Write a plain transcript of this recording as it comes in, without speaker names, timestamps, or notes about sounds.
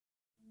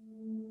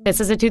This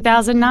is a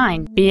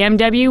 2009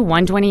 BMW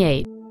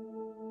 128.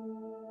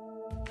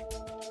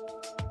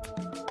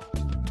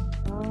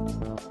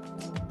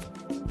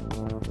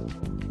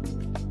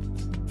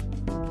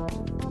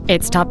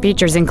 Its top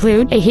features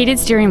include a heated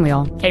steering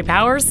wheel, a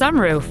power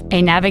sunroof,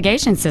 a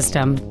navigation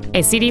system,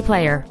 a CD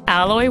player,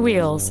 alloy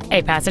wheels,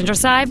 a passenger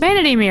side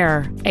vanity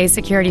mirror, a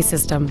security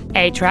system,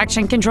 a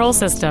traction control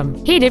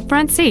system, heated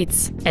front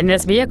seats, and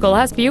this vehicle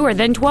has fewer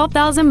than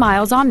 12,000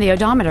 miles on the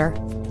odometer.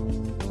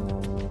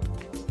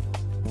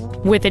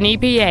 With an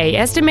EPA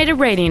estimated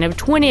rating of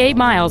 28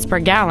 miles per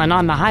gallon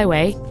on the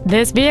highway,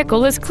 this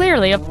vehicle is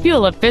clearly a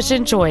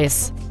fuel-efficient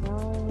choice.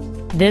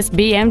 This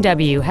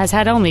BMW has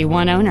had only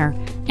one owner,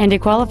 and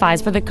it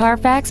qualifies for the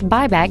Carfax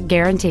buyback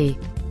guarantee.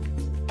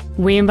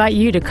 We invite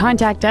you to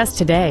contact us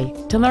today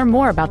to learn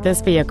more about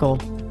this vehicle.